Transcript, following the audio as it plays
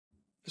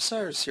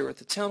Osiris here with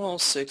the Town Hall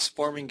 6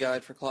 Farming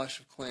Guide for Clash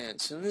of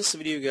Clans. In this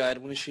video guide,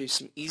 I'm going to show you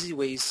some easy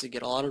ways to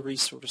get a lot of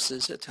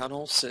resources at Town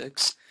Hall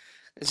 6.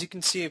 As you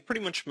can see, I've pretty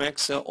much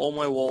maxed out all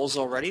my walls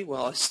already,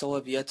 while I still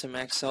have yet to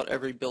max out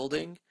every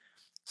building.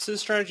 So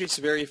this strategy is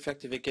very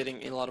effective at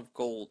getting a lot of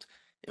gold.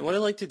 And what I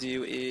like to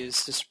do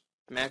is just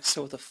max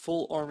out with a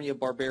full army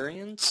of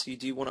Barbarians. You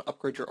do want to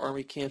upgrade your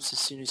army camps as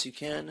soon as you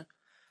can.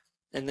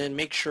 And then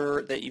make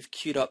sure that you've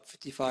queued up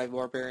 55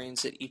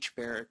 Barbarians at each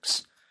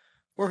barracks,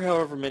 or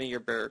however many your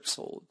barracks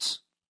holds.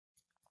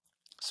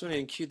 So I'm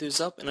going to queue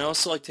those up, and I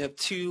also like to have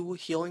 2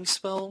 healing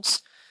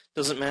spells.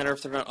 Doesn't matter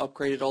if they're not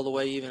upgraded all the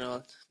way, even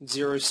a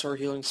 0-star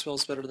healing spell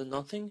is better than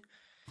nothing.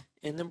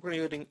 And then we're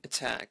going to go to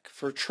attack.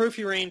 For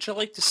trophy range, I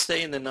like to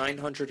stay in the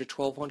 900 to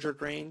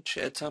 1200 range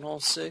at Town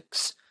Hall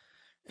 6.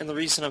 And the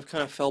reason I've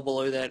kind of fell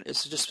below that is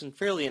it's just been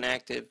fairly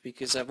inactive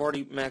because I've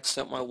already maxed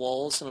out my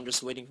walls and I'm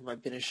just waiting for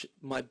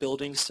my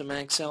buildings to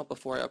max out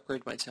before I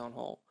upgrade my Town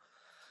Hall.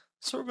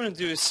 So what we're going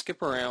to do is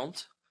skip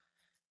around,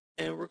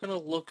 and we're going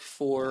to look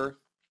for,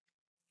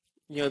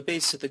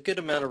 basically a good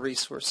amount of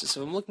resources.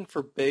 If I'm looking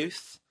for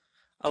both,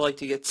 I like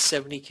to get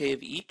 70k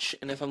of each,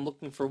 and if I'm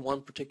looking for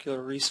one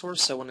particular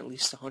resource, I want at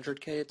least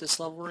 100k at this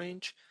level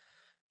range.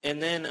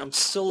 And then I'm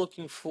still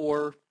looking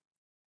for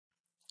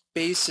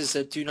bases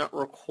that do not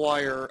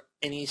require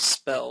any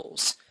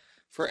spells.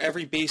 For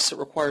every base that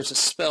requires a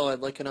spell, I'd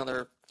like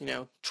another,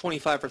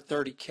 25 or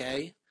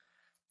 30k.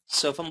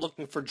 So if I'm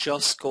looking for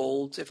just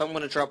gold, if I'm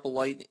going to drop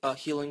a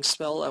healing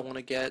spell, I want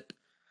to get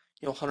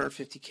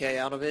 150k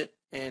out of it.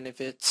 And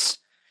if it's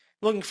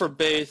looking for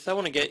both, I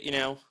want to get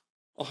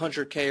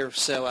 100k or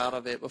so out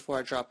of it before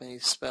I drop any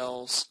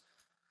spells.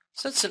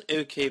 So that's an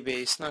okay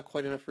base, not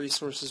quite enough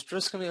resources. We're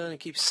just going to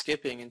keep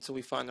skipping until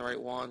we find the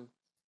right one.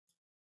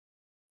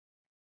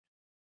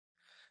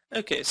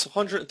 Okay, so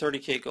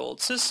 130k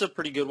gold. So this is a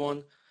pretty good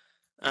one.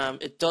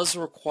 It does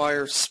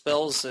require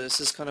spells though.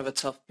 This is kind of a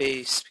tough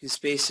base because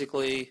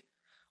basically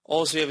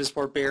all we have is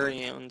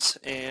Barbarians,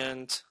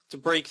 and to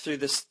break through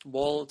this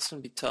wall it's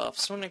going to be tough.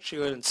 So I'm going to actually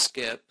go ahead and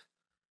skip.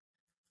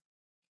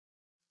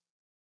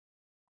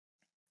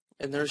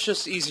 And there's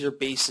just easier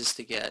bases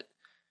to get.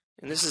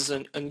 And this is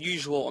an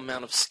unusual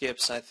amount of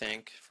skips, I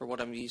think, for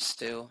what I'm used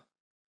to.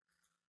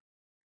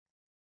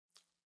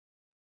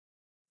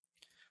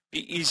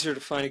 Be easier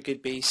to find a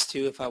good base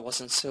too if I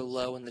wasn't so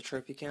low in the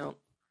trophy count.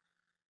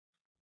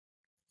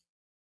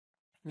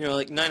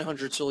 Like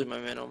 900 is really my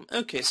minimum.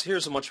 Okay, so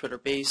here's a much better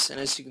base, and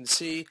as you can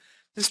see,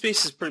 this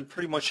base is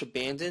pretty much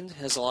abandoned,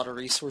 has a lot of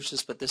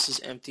resources, but this is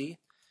empty,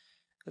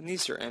 and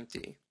these are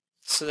empty.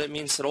 So that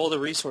means that all the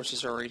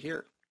resources are right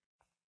here.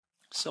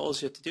 So all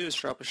you have to do is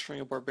drop a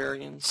string of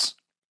Barbarians,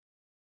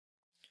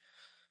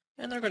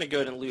 and they're going to go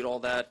ahead and loot all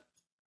that.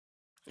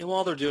 And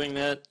while they're doing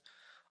that,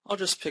 I'll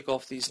just pick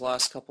off these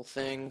last couple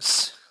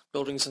things,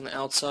 buildings on the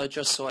outside,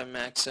 just so I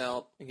max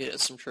out and get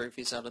some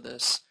trophies out of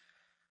this.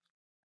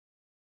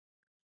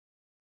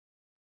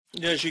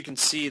 As you can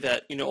see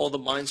that, all the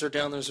mines are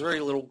down. There's very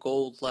little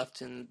gold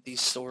left in these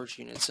storage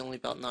units, only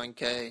about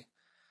 9k.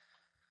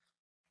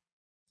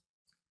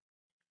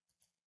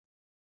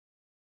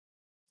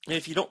 And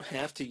if you don't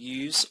have to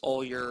use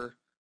all your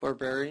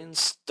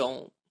Barbarians,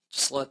 don't.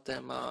 Just let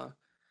them,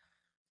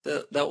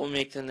 that will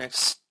make the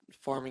next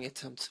farming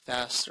attempt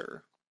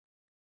faster.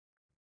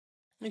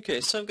 Okay,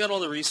 so I've got all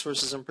the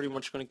resources I'm pretty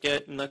much going to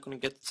get. I'm not going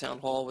to get the Town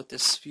Hall with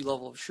this few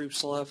level of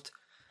troops left.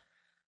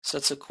 So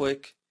that's a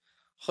quick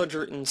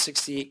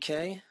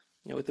 168k.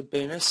 With the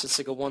bonus, it's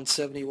like a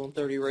 170,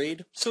 130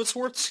 raid. So it's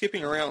worth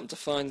skipping around to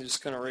find those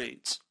kind of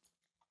raids.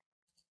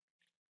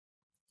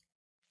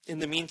 In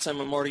the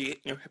meantime, I'm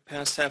already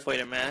past halfway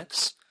to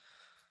max.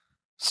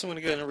 So I'm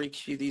going to go ahead and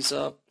re-queue these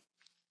up.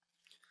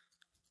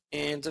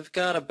 And I've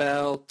got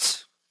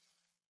about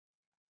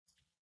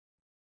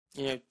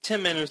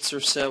 10 minutes or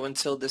so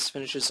until this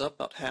finishes up,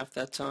 about half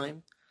that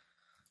time.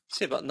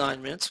 Say about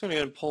 9 minutes. I'm going to go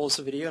ahead and pause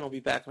the video, and I'll be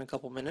back in a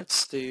couple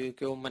minutes to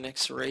go on my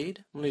next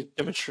raid. I'm going to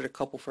demonstrate a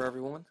couple for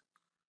everyone.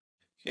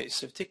 Okay,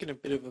 so I've taken a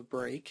bit of a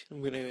break.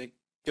 I'm going to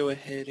go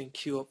ahead and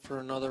queue up for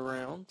another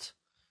round.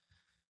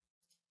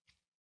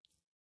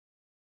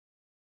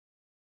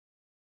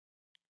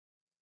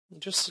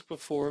 And just like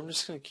before, I'm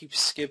just going to keep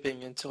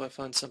skipping until I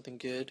find something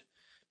good.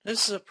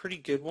 This is a pretty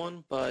good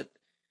one, but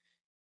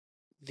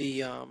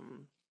the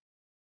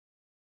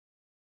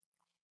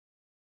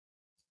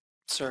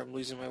sorry, I'm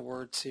losing my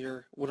words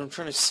here. What I'm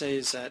trying to say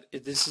is that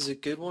this is a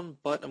good one,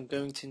 but I'm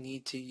going to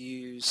need to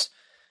use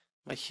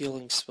my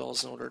healing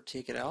spells in order to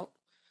take it out.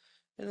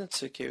 And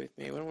that's okay with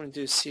me. What I'm going to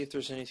do is see if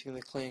there's anything in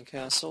the clan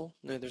castle.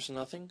 No, there's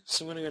nothing.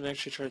 So I'm going to go and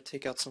actually try to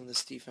take out some of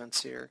this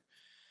defense here.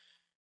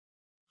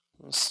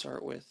 I'll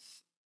start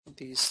with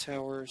these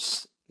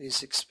towers,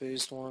 these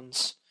exposed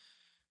ones.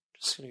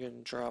 Just going to go ahead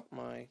and drop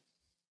the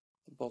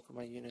bulk of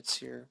my units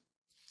here.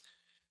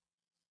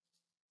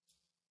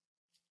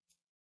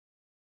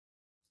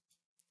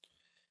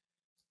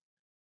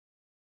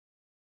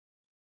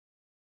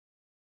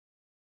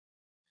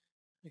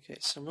 Okay,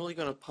 so I'm really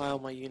going to pile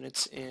my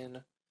units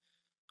in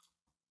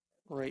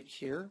right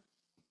here.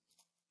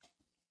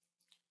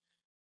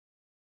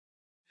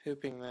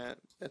 hoping that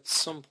at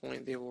some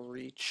point they will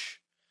reach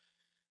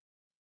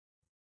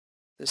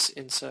this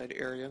inside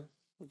area.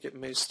 We'll get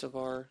most of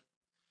our...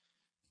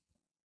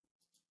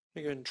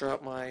 I'm going to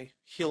drop my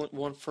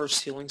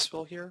first healing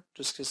spell here,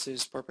 just because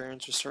these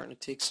barbarians are starting to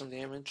take some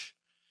damage.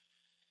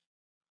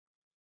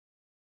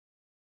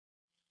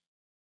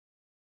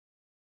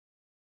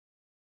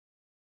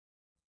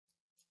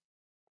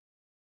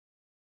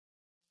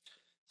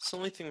 So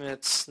the only thing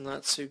that's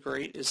not so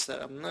great is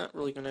that I'm not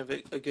really going to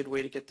have a good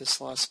way to get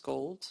this last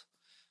gold.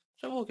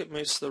 But I will get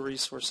most of the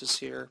resources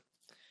here.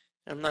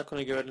 I'm not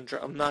going to go ahead and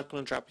I'm not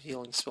going to drop a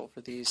healing spell for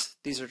these.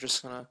 These are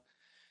just going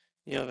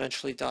to,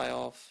 eventually die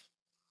off.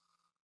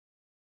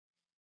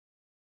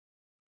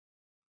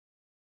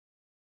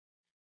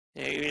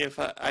 Yeah, even if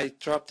I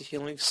drop the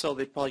healing spell,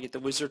 they'd probably get the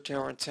wizard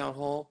tower and town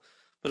hall,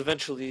 but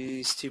eventually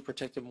these two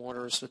protected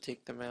mortars would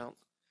take them out.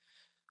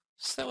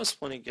 So that was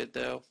plenty good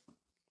though.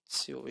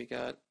 Let's see what we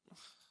got.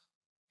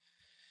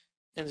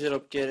 Ended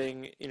up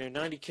getting,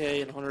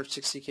 90k and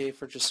 160k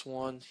for just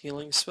one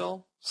healing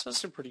spell. So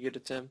that's a pretty good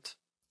attempt.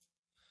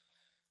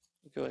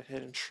 Go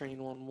ahead and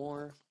train one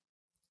more.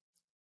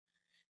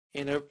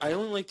 And I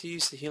only like to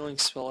use the healing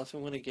spell if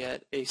I'm going to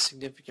get a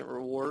significant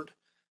reward.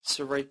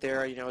 So right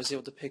there, I was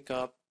able to pick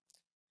up,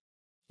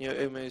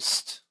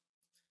 almost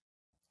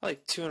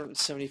like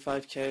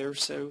 275k or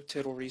so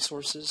total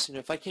resources.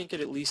 If I can't get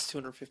at least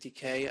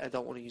 250k, I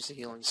don't want to use the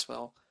healing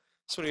spell.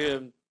 So I'm going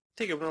to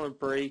take another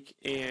break,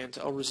 and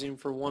I'll resume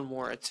for one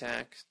more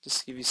attack, just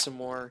to give you some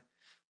more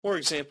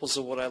examples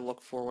of what I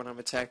look for when I'm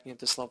attacking at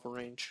this level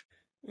range.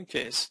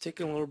 Okay, so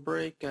taking a little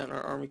break, got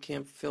our army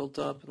camp filled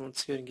up, and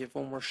let's go ahead and give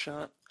one more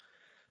shot,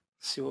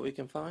 see what we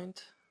can find.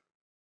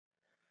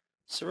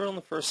 So right on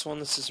the first one,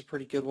 this is a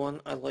pretty good one.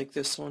 I like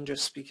this one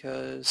just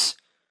because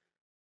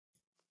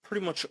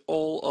pretty much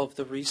all of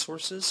the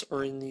resources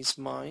are in these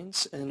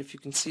mines, and if you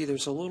can see,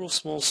 there's a little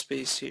small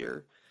space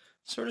here.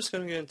 So we're just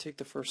going to go ahead and take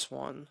the first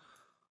one.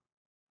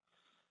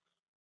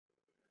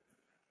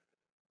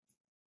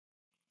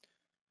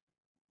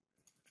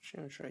 I'm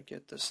going to try to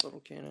get this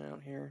little cannon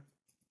out here.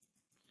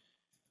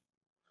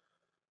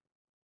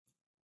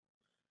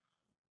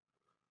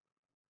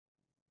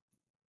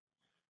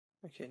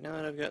 Okay, now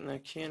that I've gotten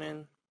that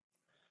cannon,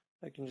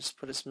 I can just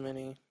put as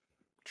many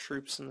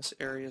troops in this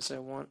area as I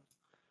want.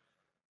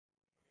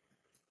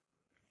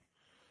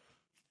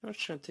 I'm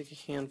just going to take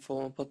a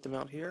handful and put them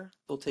out here.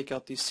 They'll take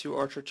out these two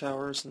archer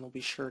towers, and they'll be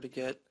sure to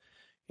get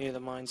the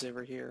mines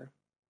over here.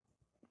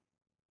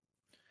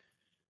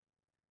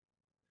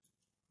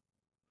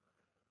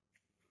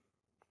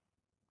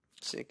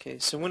 Okay,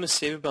 so I'm going to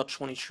save about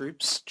 20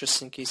 troops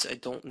just in case I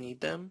don't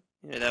need them.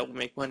 That will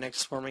make my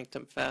next farming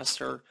attempt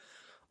faster.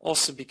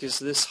 Also because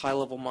this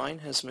high-level mine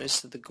has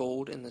most of the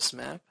gold in this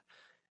map,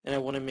 and I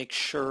want to make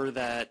sure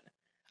that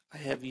I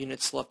have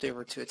units left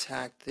over to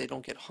attack. They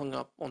don't get hung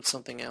up on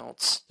something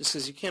else, just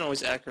because you can't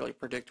always accurately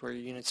predict where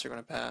your units are going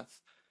to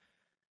path.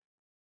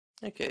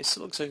 Okay,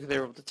 so it looks like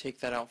they're able to take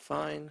that out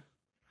fine.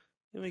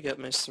 Then we got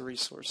most of the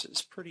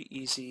resources. Pretty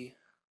easy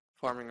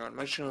farming run. I'm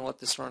actually going to let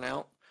this run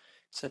out,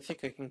 so I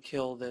think I can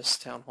kill this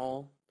town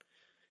hall.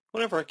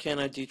 Whenever I can,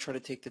 I do try to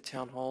take the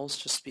town halls,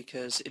 just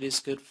because it is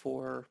good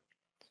for...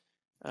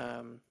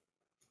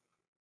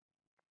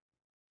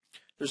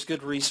 there's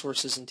good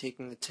resources in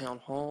taking the town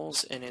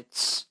halls, and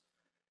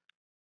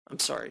I'm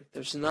sorry,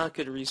 there's not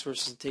good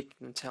resources in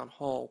taking the town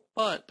hall,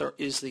 but there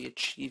is the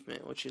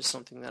achievement, which is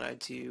something that I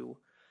do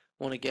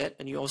want to get,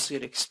 and you also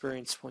get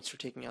experience points for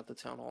taking out the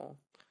town hall.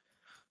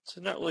 So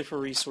not really for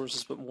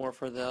resources, but more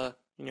for the,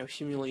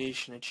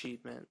 humiliation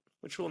achievement,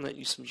 which will net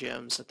you some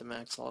gems at the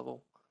max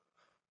level.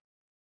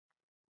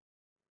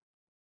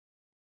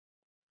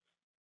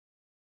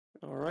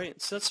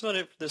 Alright, so that's about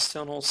it for this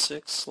Town Hall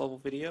 6 level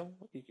video.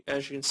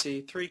 As you can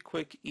see, 3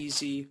 quick,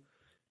 easy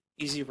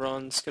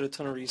runs, get a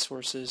ton of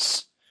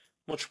resources,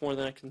 much more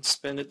than I can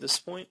spend at this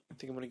point. I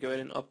think I'm going to go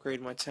ahead and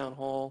upgrade my Town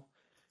Hall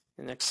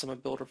the next time my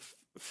builder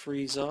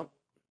frees up.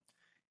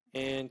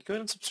 And go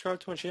ahead and subscribe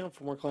to my channel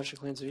for more Clash of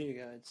Clans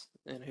video guides.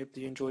 And I hope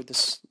that you enjoyed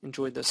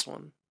this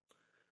one.